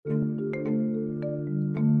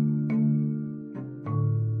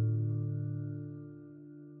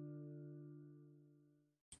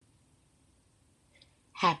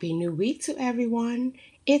Happy New Week to everyone.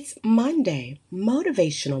 It's Monday,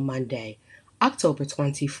 Motivational Monday, October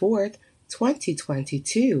 24th,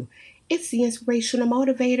 2022. It's the Inspirational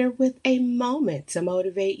Motivator with a moment to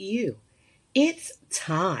motivate you. It's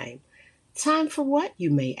time. Time for what, you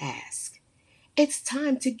may ask? It's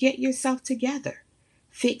time to get yourself together.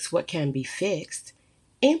 Fix what can be fixed.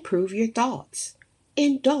 Improve your thoughts.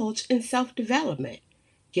 Indulge in self-development.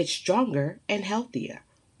 Get stronger and healthier.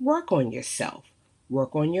 Work on yourself.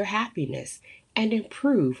 Work on your happiness and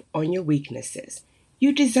improve on your weaknesses.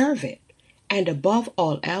 You deserve it. And above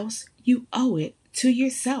all else, you owe it to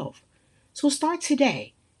yourself. So start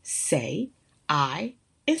today. Say, I,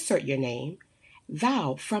 insert your name,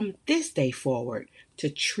 vow from this day forward to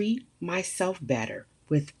treat myself better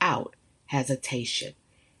without hesitation.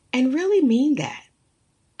 And really mean that.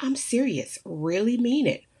 I'm serious. Really mean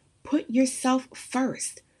it. Put yourself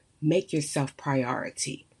first. Make yourself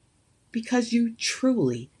priority. Because you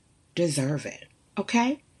truly deserve it.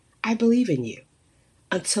 Okay? I believe in you.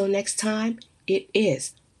 Until next time, it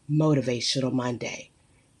is Motivational Monday.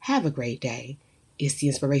 Have a great day. It's the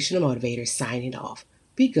Inspirational Motivator signing off.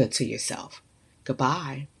 Be good to yourself.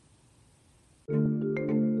 Goodbye.